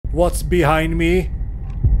What's behind me?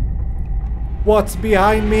 What's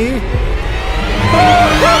behind me?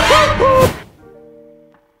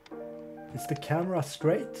 Is the camera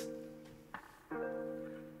straight?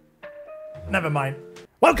 Never mind.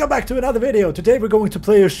 Welcome back to another video. Today we're going to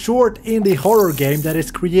play a short indie horror game that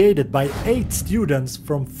is created by 8 students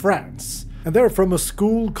from France. And they're from a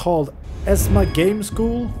school called ESMA Game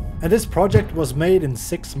School. And this project was made in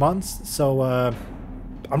 6 months, so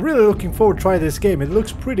I'm really looking forward to try this game. It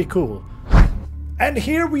looks pretty cool. And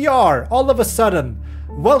here we are, all of a sudden.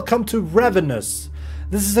 Welcome to Ravenous.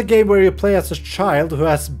 This is a game where you play as a child who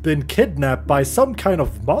has been kidnapped by some kind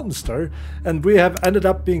of monster, and we have ended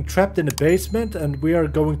up being trapped in a basement, and we are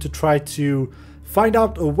going to try to find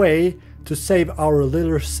out a way to save our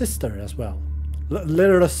little sister as well.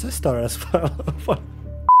 Little sister as well.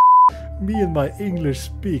 Me and my English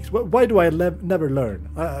speaks. Why do I never learn?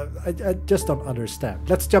 I just don't understand.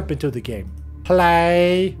 Let's jump into the game.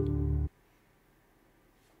 Play.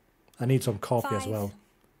 I need some coffee as well.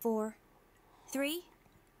 4, 3,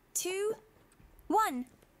 2, 1.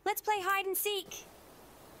 Let's play hide and seek.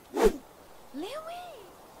 Louis.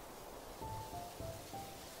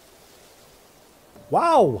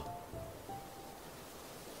 Wow.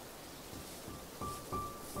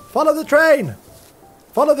 Follow the train.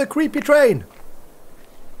 Follow the creepy train.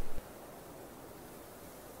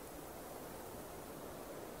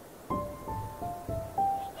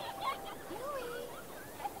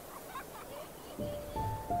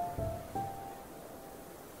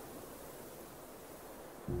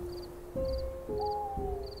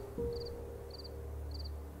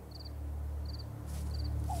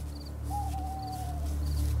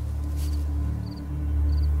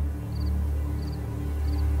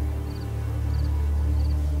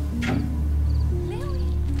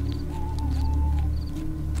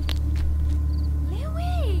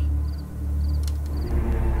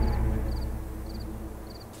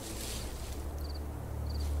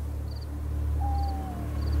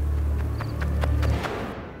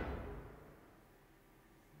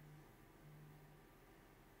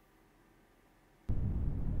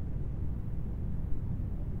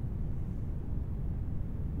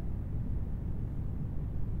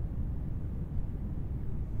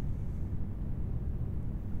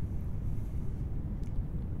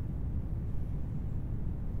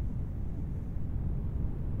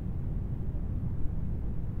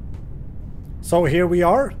 So here we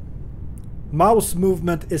are. Mouse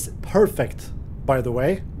movement is perfect, by the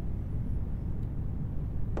way.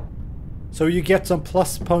 So you get some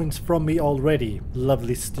plus points from me already,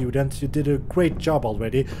 lovely students. You did a great job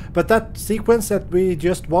already. But that sequence that we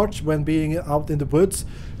just watched when being out in the woods,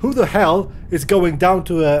 who the hell is going down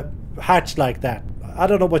to a hatch like that? I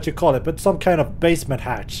don't know what you call it, but some kind of basement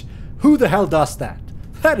hatch. Who the hell does that?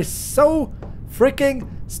 That is so freaking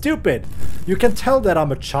stupid. You can tell that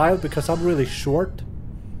I'm a child because I'm really short.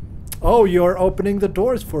 Oh, you're opening the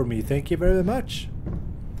doors for me. Thank you very much.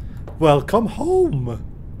 Welcome home.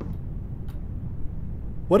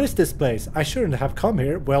 What is this place? I shouldn't have come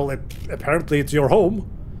here. Well, apparently it's your home.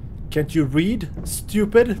 Can't you read,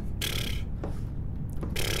 stupid?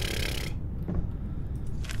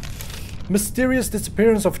 Mysterious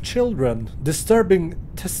disappearance of children. Disturbing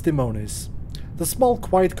testimonies. The small,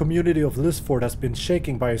 quiet community of Lisford has been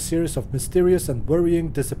shaken by a series of mysterious and worrying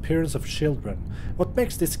disappearances of children. What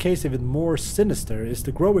makes this case even more sinister is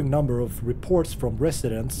the growing number of reports from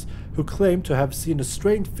residents who claim to have seen a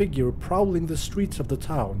strange figure prowling the streets of the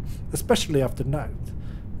town, especially after night.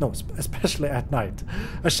 No, especially at night.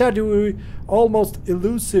 A shadowy, almost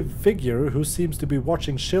elusive figure who seems to be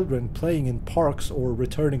watching children playing in parks or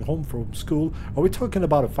returning home from school. Are we talking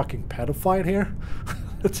about a fucking pedophile here?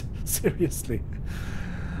 Seriously.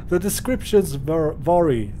 The descriptions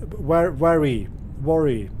vary,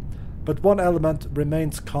 but one element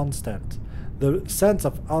remains constant. The sense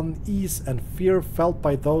of unease and fear felt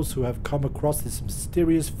by those who have come across this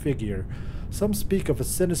mysterious figure. Some speak of a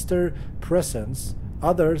sinister presence,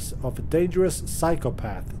 others of a dangerous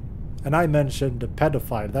psychopath. And I mentioned a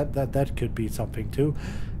pedophile, that could be something too.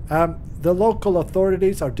 The local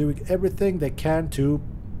authorities are doing everything they can to...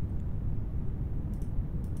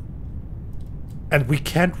 And we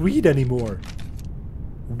can't read anymore.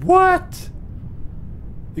 What?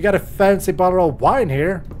 You got a fancy bottle of wine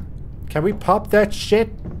here. Can we pop that shit?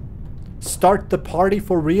 Start the party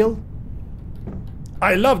for real?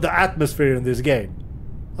 I love the atmosphere in this game.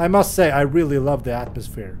 I must say, I really love the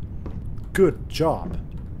atmosphere. Good job.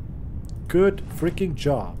 Good freaking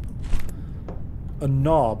job. A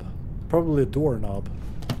knob. Probably a doorknob.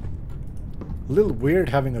 A little weird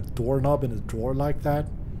having a doorknob in a drawer like that.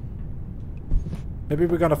 Maybe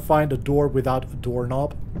we're gonna find a door without a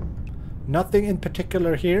doorknob. Nothing in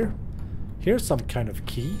particular here. Here's some kind of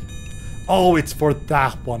key. Oh, it's for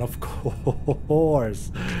that one, of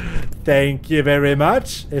course. Thank you very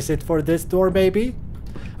much. Is it for this door, maybe?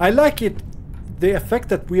 I like it. The effect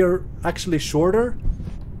that we are actually shorter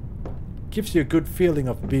gives you a good feeling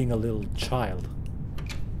of being a little child.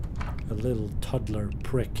 A little toddler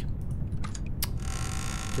prick.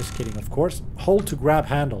 Just kidding, of course. Hold to grab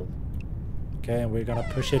handle. Okay, and we're gonna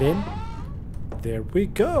push it in. There we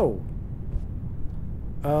go.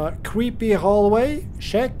 Creepy hallway.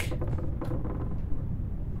 Check.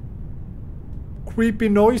 Creepy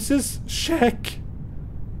noises. Check.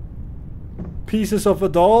 Pieces of a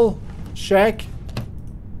doll. Check.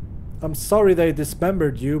 I'm sorry they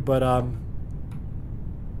dismembered you, but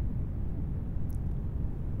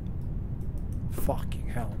fucking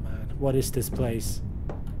hell, man. What is this place?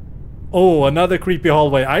 Oh, another creepy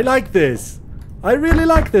hallway. I like this. I really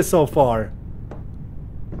like this so far.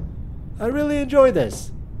 I really enjoy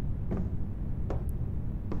this.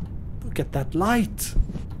 Look at that light.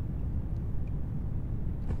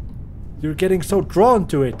 You're getting so drawn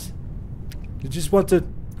to it. You just want to...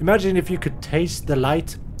 Imagine if you could taste the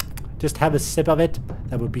light. Just have a sip of it.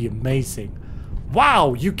 That would be amazing.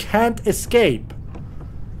 Wow, you can't escape.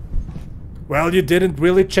 Well, you didn't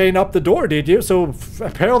really chain up the door, did you? So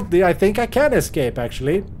apparently I think I can escape,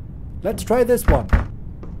 actually. Let's try this one.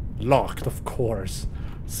 Locked, of course.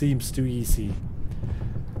 Seems too easy.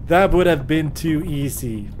 That would have been too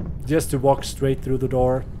easy. Just to walk straight through the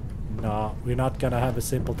door. No, we're not gonna have a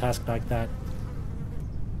simple task like that.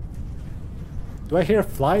 Do I hear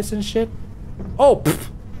flies and shit? Oh, pfft.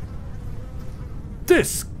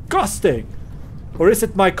 Disgusting! Or is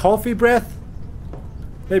it my coffee breath?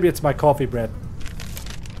 Maybe it's my coffee breath.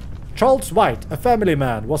 Charles White, a family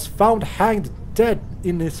man, was found hanged dead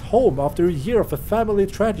in his home after a year of a family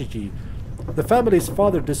tragedy. The family's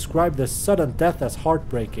father described the sudden death as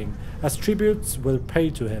heartbreaking, as tributes were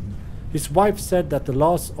paid to him. His wife said that the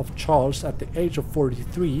loss of Charles at the age of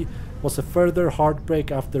 43 was a further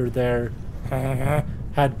heartbreak after their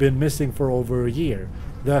had been missing for over a year.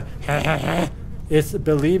 The is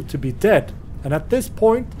believed to be dead, and at this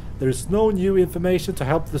point there is no new information to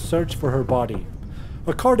help the search for her body.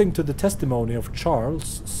 According to the testimony of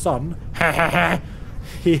Charles' son,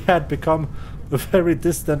 he had become a very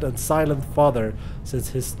distant and silent father since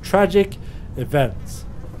his tragic events.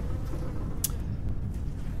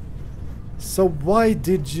 So why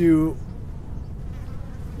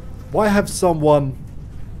have someone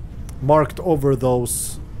marked over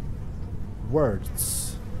those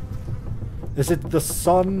words? Is it the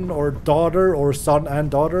son or daughter, or son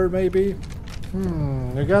and daughter maybe?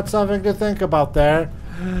 You got something to think about there.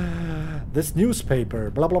 This newspaper,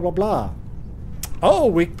 blah blah blah blah. Oh,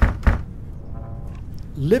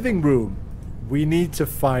 living room. We need to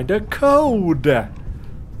find a code.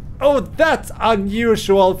 Oh, that's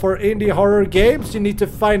unusual for indie horror games. You need to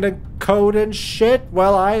find a code and shit.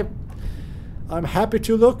 Well, I'm happy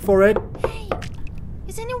to look for it. Hey,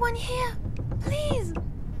 is anyone here? Please,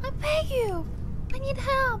 I beg you. I need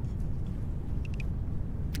help.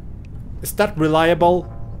 Is that reliable?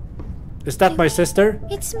 Is that my sister?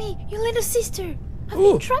 It's me, your little sister. I've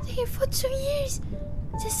Ooh. been trapped here for 2 years.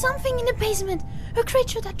 There's something in the basement. A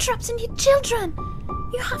creature that traps and eats children.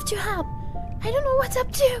 You have to help. I don't know what's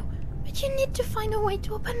up to, but you need to find a way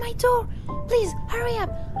to open my door. Please, hurry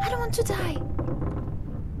up. I don't want to die.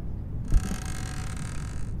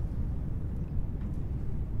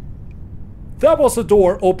 That was a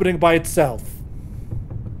door opening by itself.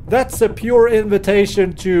 That's a pure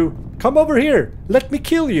invitation to come over here. Let me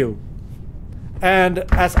kill you. And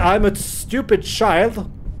as I'm a stupid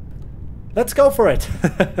child, let's go for it.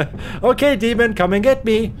 Okay, demon, come and get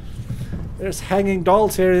me. There's hanging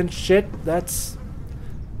dolls here and shit. That's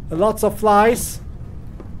lots of flies.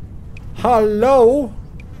 Hello?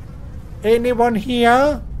 Anyone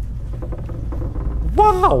here?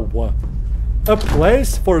 Wow! A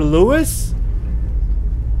place for Lewis?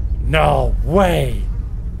 No way!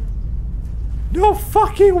 No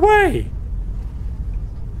fucking way!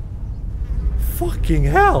 Fucking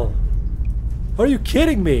hell! Are you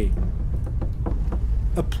kidding me?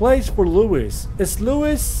 A place for Lewis. Is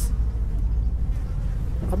Lewis...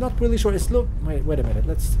 I'm not really sure. Is wait a minute.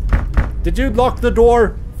 Let's... Did you lock the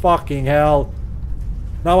door? Fucking hell.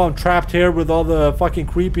 Now I'm trapped here with all the fucking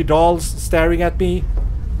creepy dolls staring at me.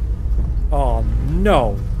 Oh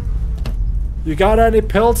no. You got any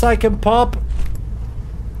pills I can pop?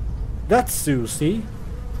 That's Susie.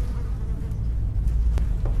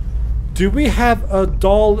 Do we have a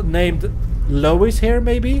doll named Lois here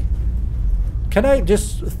maybe? Can I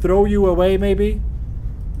just throw you away maybe?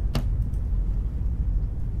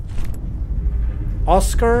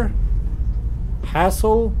 Oscar,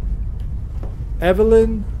 Hassel,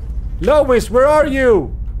 Evelyn, Lois, where are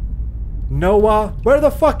you? Noah, where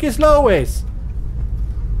the fuck is Lois?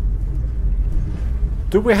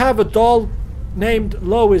 Do we have a doll named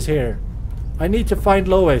Lois here? I need to find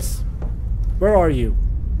Lois. Where are you?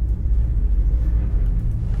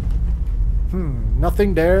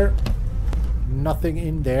 Nothing there. Nothing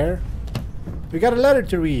in there. We got a letter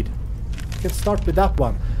to read. Let's start with that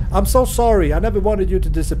one. I'm so sorry. I never wanted you to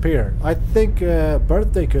disappear. I think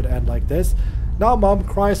birthday could end like this. Now Mom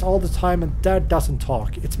cries all the time and Dad doesn't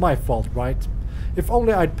talk. It's my fault, right? If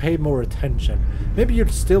only I'd pay more attention. Maybe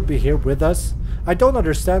you'd still be here with us. I don't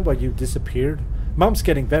understand why you disappeared. Mom's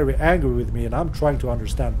getting very angry with me and I'm trying to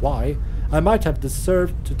understand why. I might have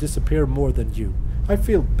deserved to disappear more than you. I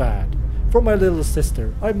feel bad. For my little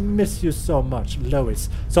sister, I miss you so much, Lois.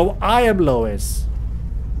 So I am Lois.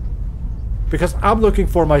 Because I'm looking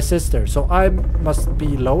for my sister, so I must be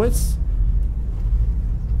Lois?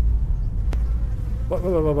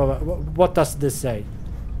 What does this say?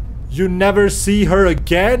 You never see her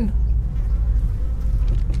again?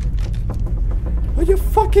 Are you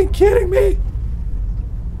fucking kidding me?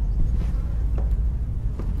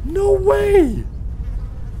 No way!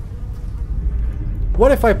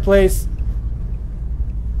 What if I place...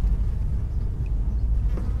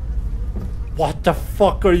 What the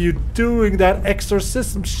fuck are you doing that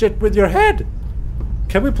exorcism shit with your head?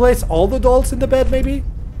 Can we place all the dolls in the bed maybe?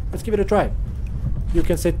 Let's give it a try. You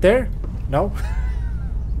can sit there? No?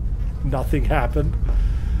 Nothing happened.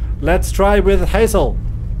 Let's try with Hazel.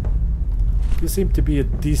 You seem to be a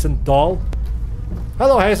decent doll.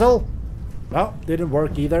 Hello, Hazel. No, didn't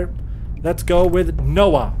work either. Let's go with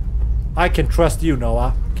Noah. I can trust you,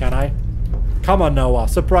 Noah. Can I? Come on, Noah.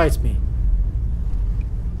 Surprise me.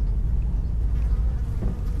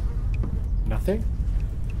 Nothing?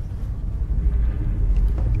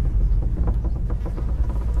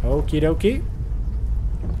 Okie dokie.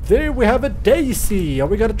 There we have a Daisy. Are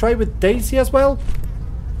we gonna try with Daisy as well?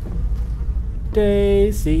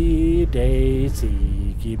 Daisy,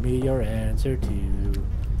 Daisy, give me your answer too.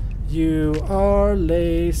 You are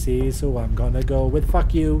lazy, so I'm gonna go with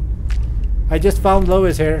fuck you. I just found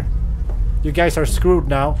Lois here. You guys are screwed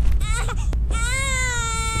now.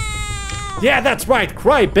 Yeah, that's right.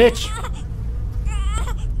 Cry, bitch.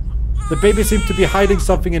 The baby seemed to be hiding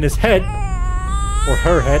something in his head. Or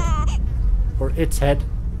her head. Or its head.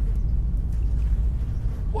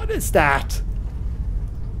 What is that?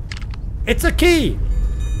 It's a key!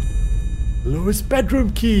 Lois'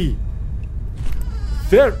 bedroom key.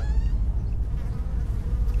 There.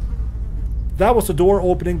 That was a door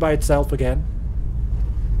opening by itself again.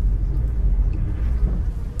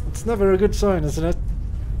 It's never a good sign, isn't it?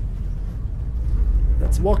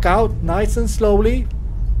 Let's walk out nice and slowly.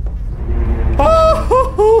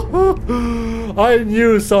 Oh, I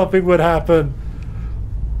knew something would happen.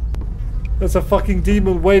 There's a fucking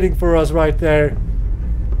demon waiting for us right there.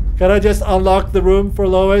 Can I just unlock the room for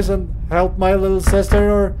Lois and help my little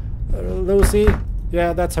sister or Lucy?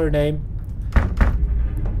 Yeah, that's her name.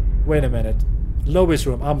 Wait a minute. Lois'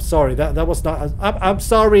 room. I'm sorry. That was not... I'm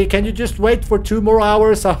sorry. Can you just wait for 2 more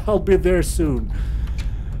hours? I'll be there soon.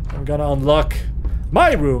 I'm gonna unlock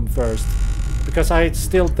my room first. Because I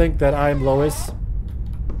still think that I'm Lois.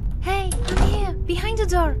 Hey, I'm here, behind the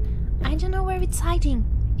door. I don't know where it's hiding.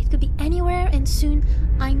 It could be anywhere and soon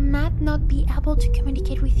I might not be able to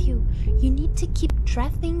communicate with you. You need to keep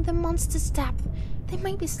tracing the monster's depth. There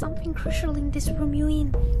might be something crucial in this room you're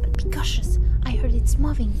in, but be cautious. I heard it's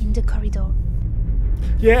moving in the corridor.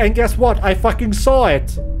 Yeah, and guess what? I fucking saw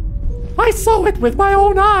it. I saw it with my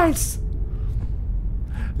own eyes.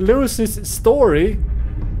 Lucy's story.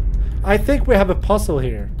 I think we have a puzzle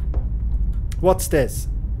here. What's this?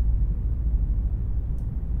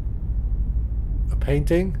 A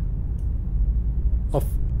painting of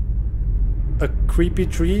a creepy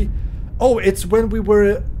tree. Oh, it's when we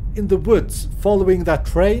were in the woods following that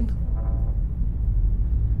train.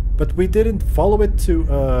 But we didn't follow it to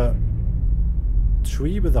a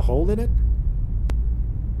tree with a hole in it.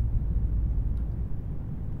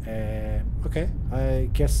 Okay, I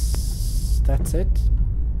guess that's it.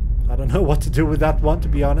 I don't know what to do with that one, to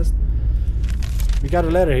be honest. We got a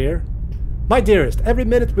letter here. My dearest, every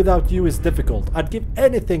minute without you is difficult. I'd give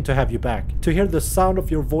anything to have you back, to hear the sound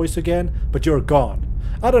of your voice again, but you're gone.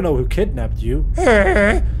 I don't know who kidnapped you.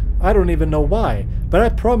 I don't even know why, but I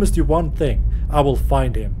promised you one thing. I will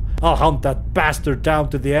find him. I'll hunt that bastard down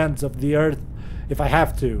to the ends of the earth if I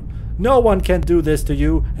have to. No one can do this to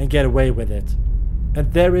you and get away with it.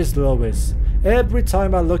 And there is Lois. Every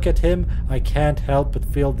time I look at him, I can't help but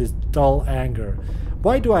feel this dull anger.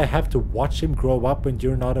 Why do I have to watch him grow up when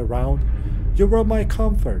you're not around? You were my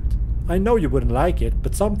comfort. I know you wouldn't like it,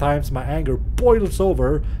 but sometimes my anger boils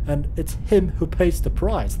over and it's him who pays the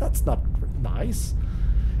price. That's not nice.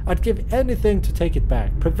 I'd give anything to take it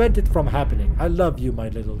back. Prevent it from happening. I love you, my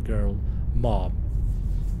little girl. Mom.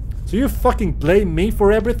 So you fucking blame me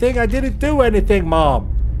for everything? I didn't do anything,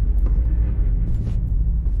 Mom.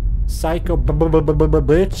 Psycho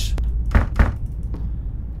bitch.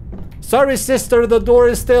 Sorry, sister, the door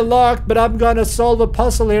is still locked, but I'm gonna solve a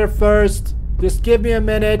puzzle here first. Just give me a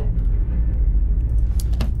minute.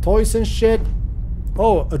 Toys and shit.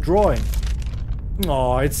 Oh, a drawing.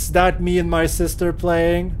 Oh, it's that me and my sister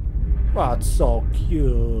playing. Oh, it's so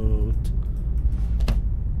cute.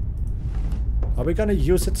 Are we gonna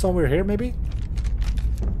use it somewhere here, maybe?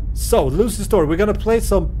 So, Lucy's story. We're gonna place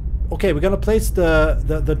some... Okay, we're gonna place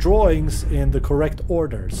the drawings in the correct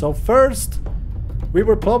order. So first, we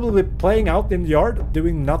were probably playing out in the yard,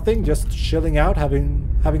 doing nothing, just chilling out, having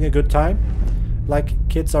a good time, like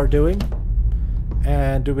kids are doing.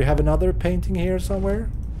 And do we have another painting here somewhere?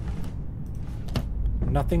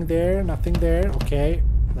 Nothing there, nothing there. Okay,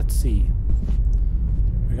 let's see.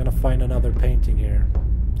 We're gonna find another painting here.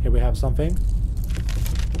 Here we have something.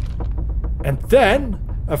 And then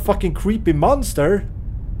a fucking creepy monster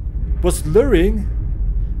was luring.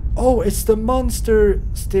 Oh, it's the monster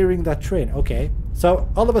steering that train. Okay, so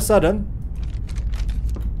all of a sudden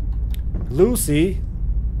Lucy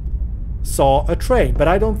saw a train, but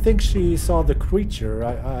I don't think she saw the creature.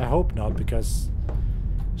 I hope not, because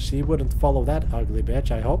she wouldn't follow that ugly bitch,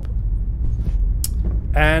 I hope.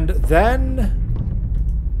 And then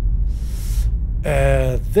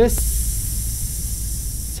this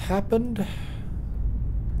happened.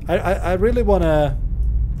 I really wanna...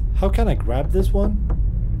 How can I grab this one?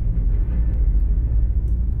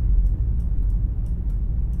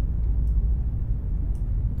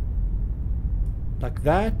 Like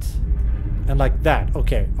that and like that.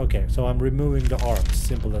 Okay, okay, so I'm removing the arms,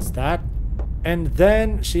 simple as that. And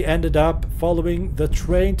then she ended up following the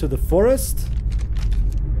train to the forest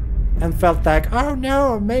and felt like, oh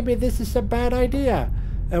no, maybe this is a bad idea.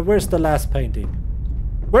 And where's the last painting?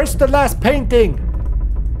 Where's the last painting?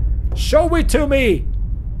 Show it to me!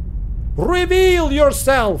 Reveal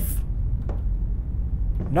yourself!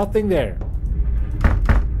 Nothing there.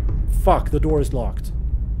 Fuck, the door is locked.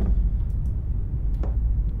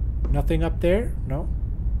 Nothing up there? No.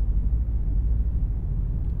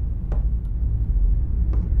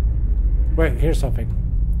 Wait, here's something.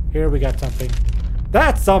 Here we got something.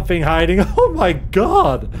 That's something hiding! Oh my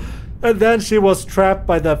god! And then she was trapped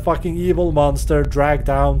by the fucking evil monster, dragged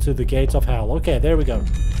down to the gates of hell. Okay, there we go.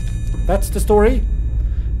 That's the story.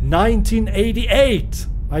 1988!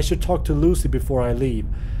 I should talk to Lucy before I leave.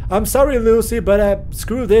 I'm sorry, Lucy, but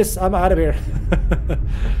screw this, I'm out of here.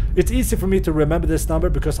 It's easy for me to remember this number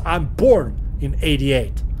because I'm born in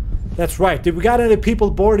 88. That's right. Did we got any people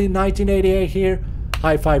born in 1988 here?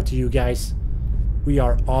 High five to you guys. We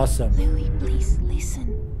are awesome. Louis, please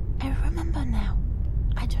listen. I remember now.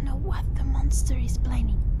 I don't know what the monster is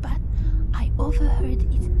planning, but I overheard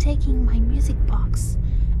it taking my music box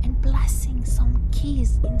and blasting some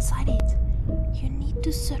keys inside it. You need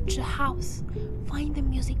to search the house, find the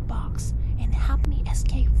music box, and help me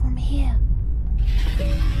escape from here.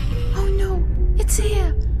 Oh no, it's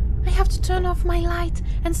here! I have to turn off my light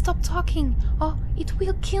and stop talking, or it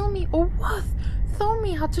will kill me, or what? Throw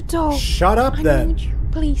me out the door. Shut up then. I need you.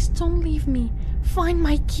 Please don't leave me. Find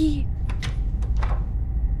my key.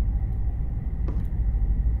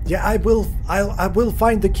 Yeah, I will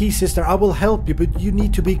find the key, sister. I will help you, but you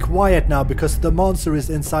need to be quiet now because the monster is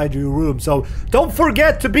inside your room. So don't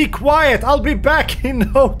forget to be quiet. I'll be back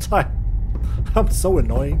in no time. I'm so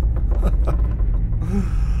annoying.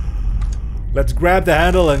 Let's grab the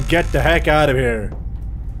handle and get the heck out of here.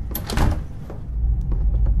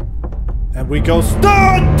 And we go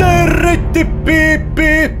start the beep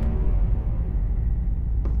beep.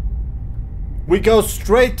 We go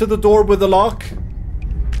straight to the door with the lock.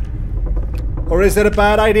 Or is it a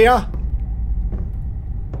bad idea?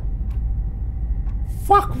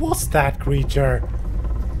 Fuck was that creature?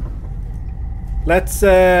 Let's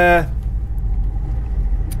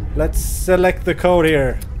select the code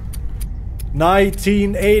here.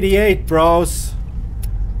 1988, bros.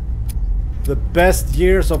 The best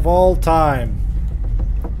years of all time.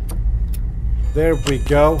 There we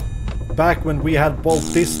go. Back when we had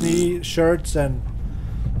both Disney shirts and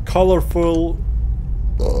colorful...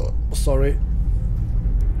 sorry.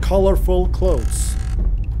 Colorful clothes.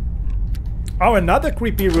 Oh, another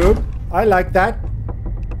creepy room. I like that.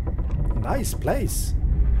 Nice place.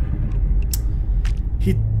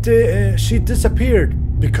 She disappeared,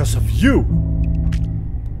 Because of you.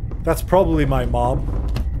 That's probably my mom.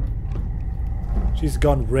 She's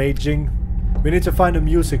gone raging. We need to find a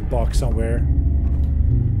music box somewhere.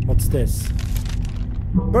 What's this?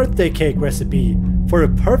 Birthday cake recipe for a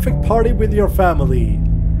perfect party with your family.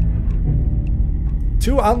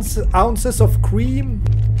 2 ounces of cream.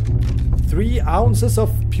 3 ounces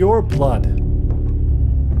of pure blood.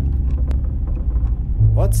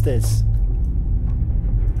 What's this?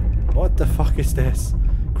 What the fuck is this?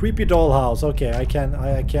 Creepy dollhouse. Okay, I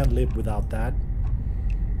can't live without that.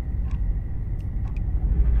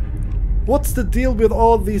 What's the deal with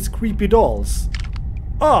all these creepy dolls?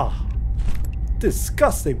 Ah,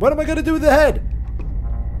 disgusting. What am I gonna do with the head?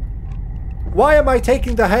 Why am I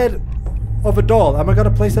taking the head of a doll? Am I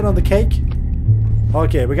gonna place it on the cake?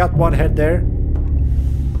 Okay, we got one head there.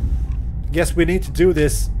 Guess we need to do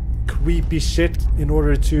this creepy shit in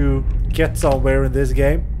order to get somewhere in this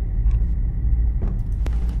game.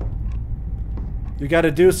 You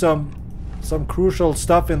gotta do some crucial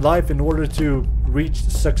stuff in life in order to reach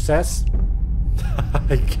success.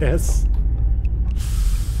 I guess.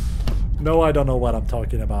 No, I don't know what I'm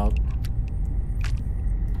talking about.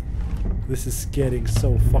 This is getting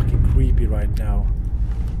so fucking creepy right now.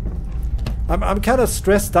 I'm kind of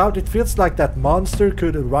stressed out. It feels like that monster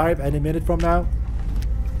could arrive any minute from now.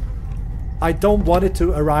 I don't want it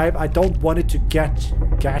to arrive. I don't want it to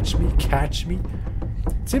catch me.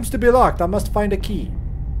 It seems to be locked. I must find a key.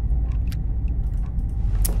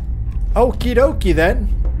 Okie dokie then.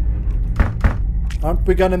 Aren't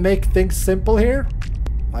we gonna make things simple here?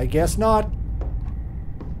 I guess not.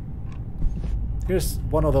 Here's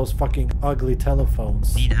one of those fucking ugly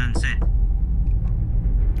telephones. Need handset.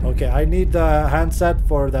 Okay, I need the handset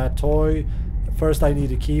for that toy. First I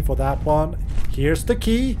need a key for that one. Here's the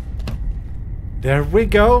key. There we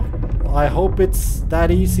go. I hope it's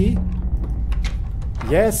that easy.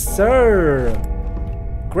 Yes, sir.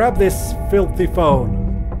 Grab this filthy phone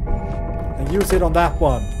and use it on that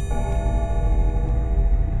one.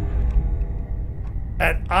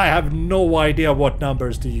 And I have no idea what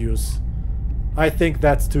numbers to use. I think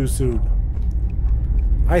that's too soon.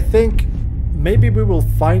 I think maybe we will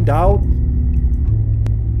find out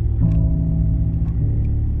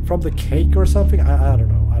from the cake or something. I don't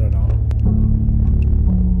know.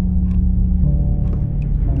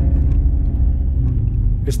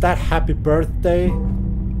 Is that Happy Birthday?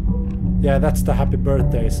 Yeah, that's the Happy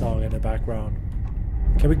Birthday song in the background.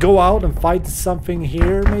 Can we go out and find something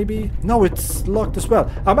here, maybe? No, it's locked as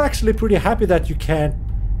well. I'm actually pretty happy that you can't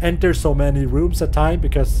enter so many rooms at a time,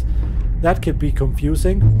 because that could be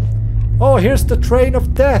confusing. Oh, here's the train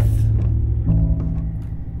of death.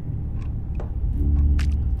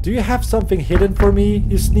 Do you have something hidden for me,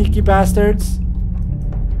 you sneaky bastards?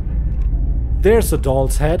 There's a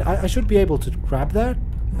doll's head. I should be able to grab that,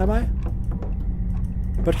 am I?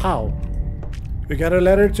 But how? We got a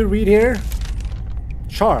letter to read here.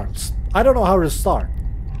 Charles, I don't know how to start,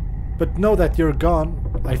 but know that you're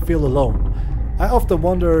gone, I feel alone. I often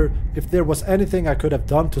wonder if there was anything I could have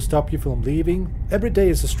done to stop you from leaving. Every day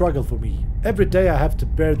is a struggle for me. Every day I have to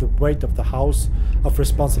bear the weight of the house, of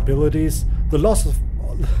responsibilities, the loss of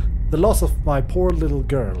my poor little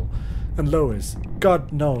girl. And Lois,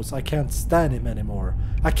 God knows I can't stand him anymore.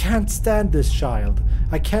 I can't stand this child.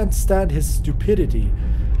 I can't stand his stupidity.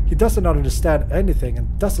 He doesn't understand anything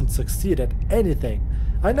and doesn't succeed at anything.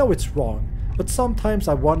 I know it's wrong, but sometimes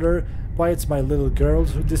I wonder why it's my little girl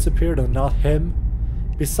who disappeared and not him.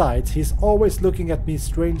 Besides, he's always looking at me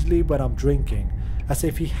strangely when I'm drinking, as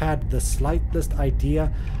if he had the slightest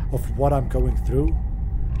idea of what I'm going through.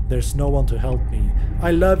 There's no one to help me.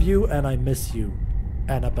 I love you and I miss you.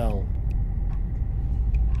 Annabelle.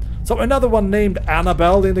 So another one named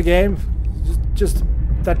Annabelle in the game. Just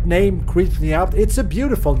that name creeps me out. It's a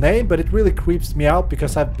beautiful name, but it really creeps me out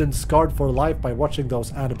because I've been scarred for life by watching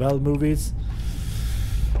those Annabelle movies.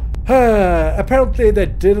 Apparently they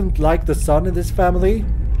didn't like the son in this family,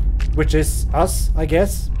 which is us, I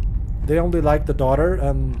guess. They only like the daughter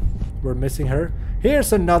and we're missing her.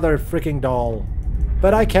 Here's another freaking doll.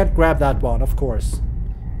 But I can't grab that one, of course.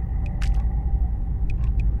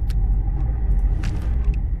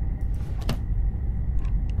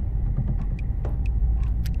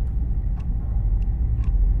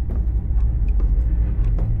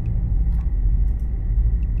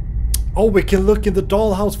 Oh, we can look in the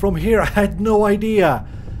dollhouse from here. I had no idea.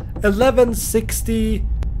 116000.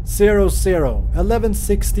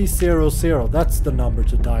 116000. That's the number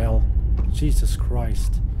to dial. Jesus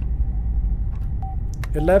Christ.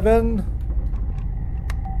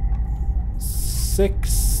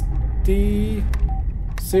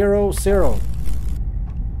 116000.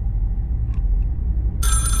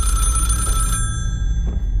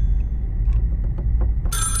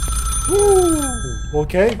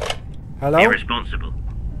 Okay. Hello? Irresponsible.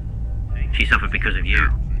 She suffered because of you.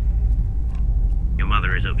 Your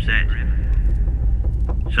mother is upset.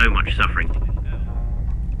 So much suffering.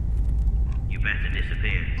 You better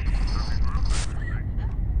disappear.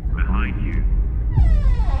 Behind you.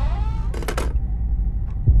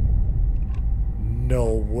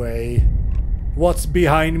 No way. What's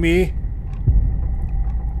behind me?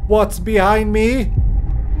 What's behind me?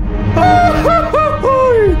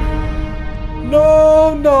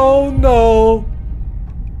 No, no, no.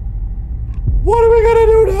 What are we gonna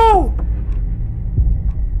do now?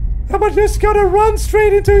 Am I just gonna run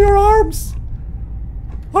straight into your arms?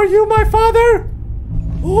 Are you my father?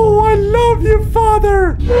 Oh, I love you,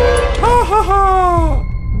 father! Ha ha ha!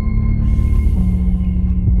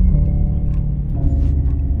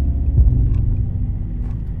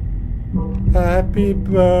 Happy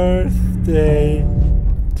birthday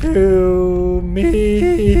to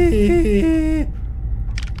me.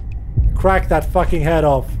 Crack that fucking head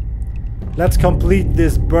off. Let's complete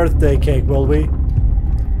this birthday cake, will we?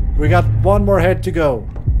 We got one more head to go.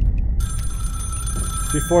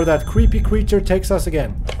 Before that creepy creature takes us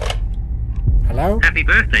again. Hello? Happy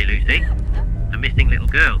birthday, Lucy. A missing little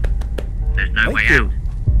girl. There's no way out.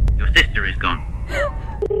 Your sister is gone.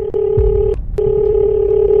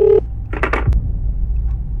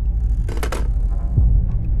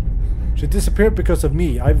 She disappeared because of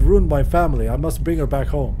me. I've ruined my family. I must bring her back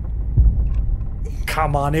home.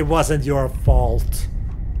 Come on, it wasn't your fault.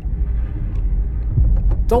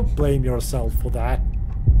 Don't blame yourself for that.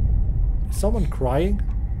 Is someone crying?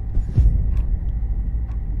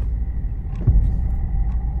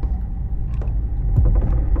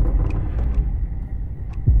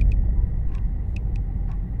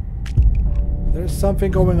 There's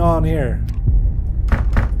something going on here.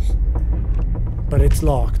 But it's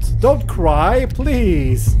locked. Don't cry,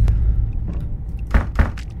 please.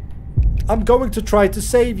 I'm going to try to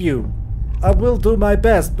save you. I will do my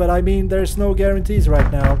best, but I mean, there's no guarantees right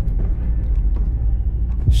now.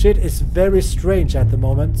 Shit is very strange at the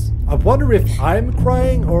moment. I wonder if I'm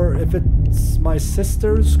crying or if it's my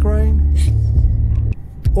sister's crying.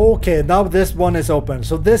 Okay, now this one is open.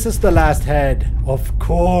 So this is the last head. Of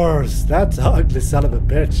course. That's ugly son of a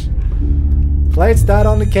bitch. Place that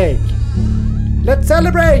on the cake. Let's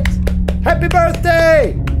celebrate! Happy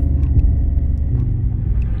birthday!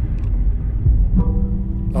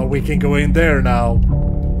 Oh, we can go in there now.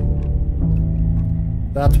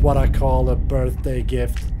 That's what I call a birthday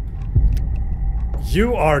gift.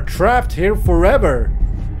 You are trapped here forever.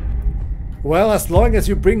 Well, as long as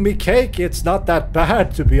you bring me cake, it's not that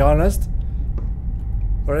bad, to be honest.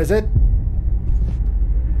 Or is it?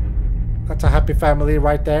 That's a happy family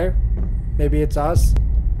right there. Maybe it's us.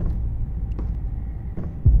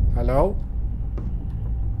 Hello?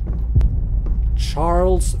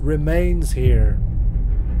 Charles remains here.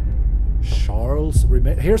 Charles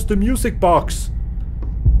remains. Here's the music box.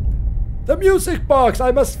 The music box!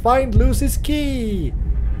 I must find Lucy's key.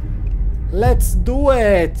 Let's do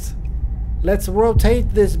it. Let's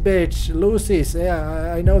rotate this bitch. Lucy's.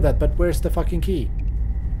 Yeah, I know that, but where's the fucking key?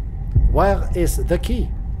 Where is the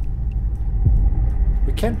key?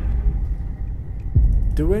 We can't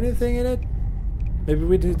do anything in it? Maybe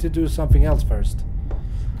we need to do something else first.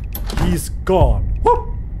 He's gone. Whoop!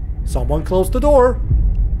 Someone closed the door.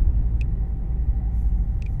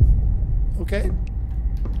 Okay.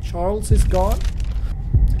 Charles is gone.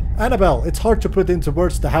 Annabelle, it's hard to put into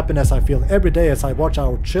words the happiness I feel every day as I watch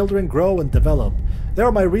our children grow and develop. They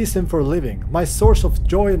are my reason for living, my source of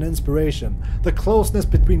joy and inspiration. The closeness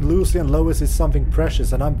between Lucy and Lois is something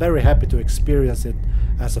precious, and I'm very happy to experience it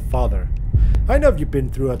as a father. I know you've been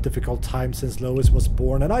through a difficult time since Lois was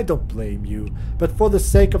born, and I don't blame you. But for the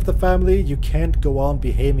sake of the family, you can't go on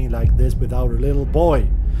behaving like this without a little boy.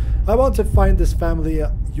 I want to find this family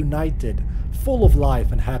united, full of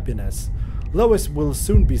life and happiness. Lois will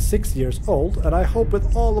soon be 6 years old, and I hope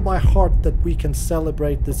with all of my heart that we can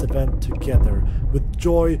celebrate this event together with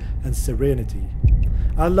joy and serenity.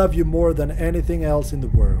 I love you more than anything else in the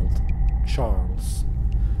world. Charles.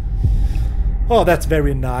 Oh, that's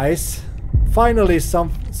very nice. Finally,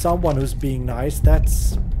 someone who's being nice.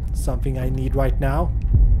 That's something I need right now.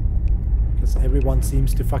 Because everyone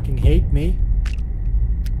seems to fucking hate me.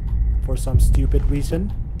 For some stupid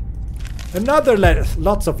reason. Another letter.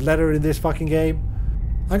 Lots of letter in this fucking game.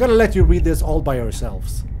 I'm gonna let you read this all by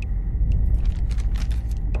yourselves.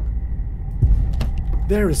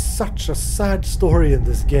 There is such a sad story in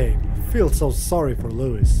this game. I feel so sorry for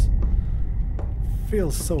Louis. I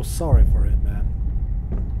feel so sorry for him, man.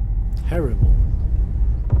 Terrible.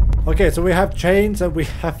 Okay, so we have chains and we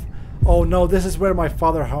have... Oh no, this is where my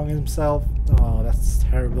father hung himself. Oh, that's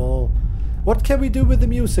terrible. What can we do with the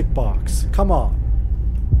music box? Come on.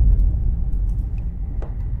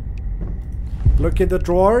 Look in the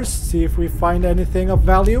drawers, see if we find anything of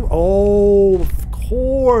value. Oh, of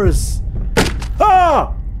course.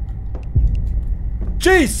 Ah!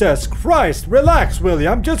 Jesus Christ, relax, Willie.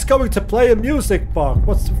 I'm just going to play a music box.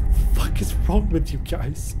 What the fuck is wrong with you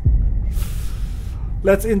guys?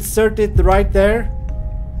 Let's insert it right there.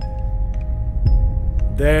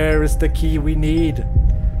 There is the key we need.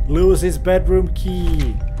 Lewis's bedroom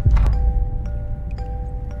key.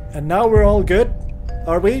 And now we're all good,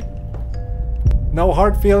 are we? No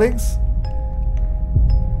hard feelings?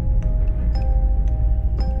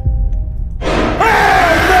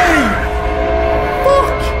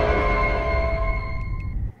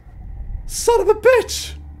 Son of a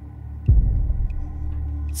bitch!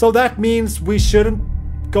 So that means we shouldn't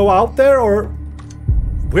go out there, or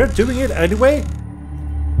we're doing it anyway?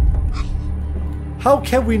 How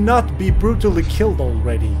can we not be brutally killed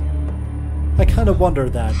already? I kind of wonder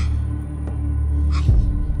that.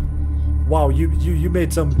 Wow, you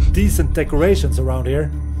made some decent decorations around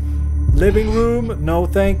here. Living room, no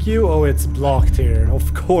thank you. Oh, it's blocked here.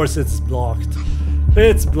 Of course it's blocked.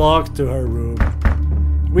 It's blocked to her room.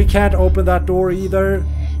 We can't open that door either.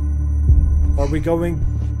 Are we going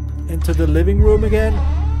into the living room again?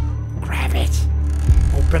 Grab it.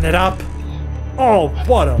 Open it up. Oh,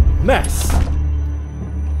 what a mess.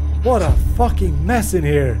 What a fucking mess in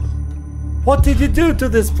here. What did you do to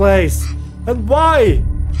this place? And why?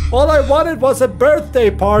 All I wanted was a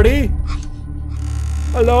birthday party.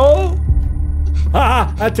 Hello?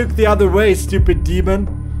 Haha, I took the other way, stupid demon.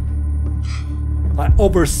 I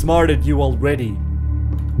oversmarted you already.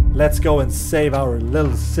 Let's go and save our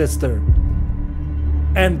little sister.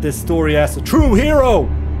 End this story as a true hero!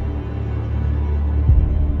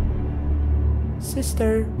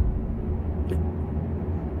 Sister...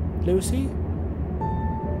 Lucy?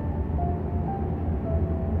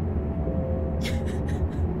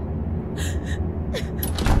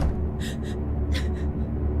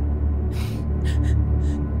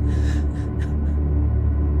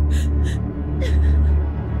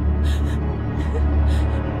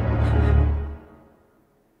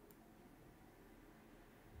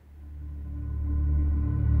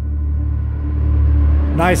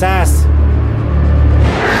 Nice ass.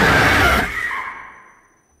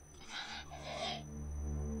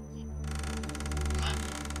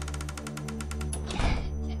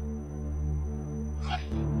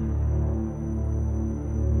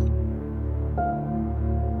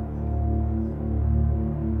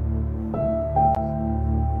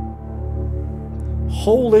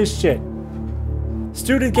 Holy shit.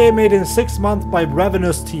 Student game made in 6 months by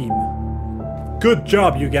Ravenous team. Good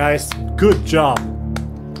job, you guys. Good job.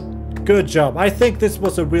 Good job. I think this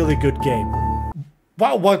was a really good game.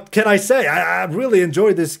 Wow, what can I say? I really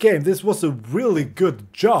enjoyed this game. This was a really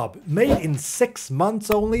good job. Made in 6 months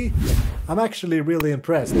only. I'm actually really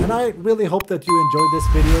impressed. And I really hope that you enjoyed this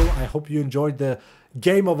video. I hope you enjoyed the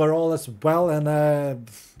game overall as well. And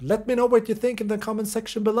let me know what you think in the comment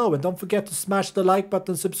section below. And don't forget to smash the like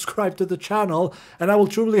button, subscribe to the channel. And I will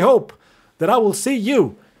truly hope that I will see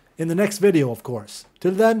you in the next video, of course.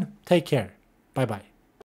 Till then, take care. Bye-bye.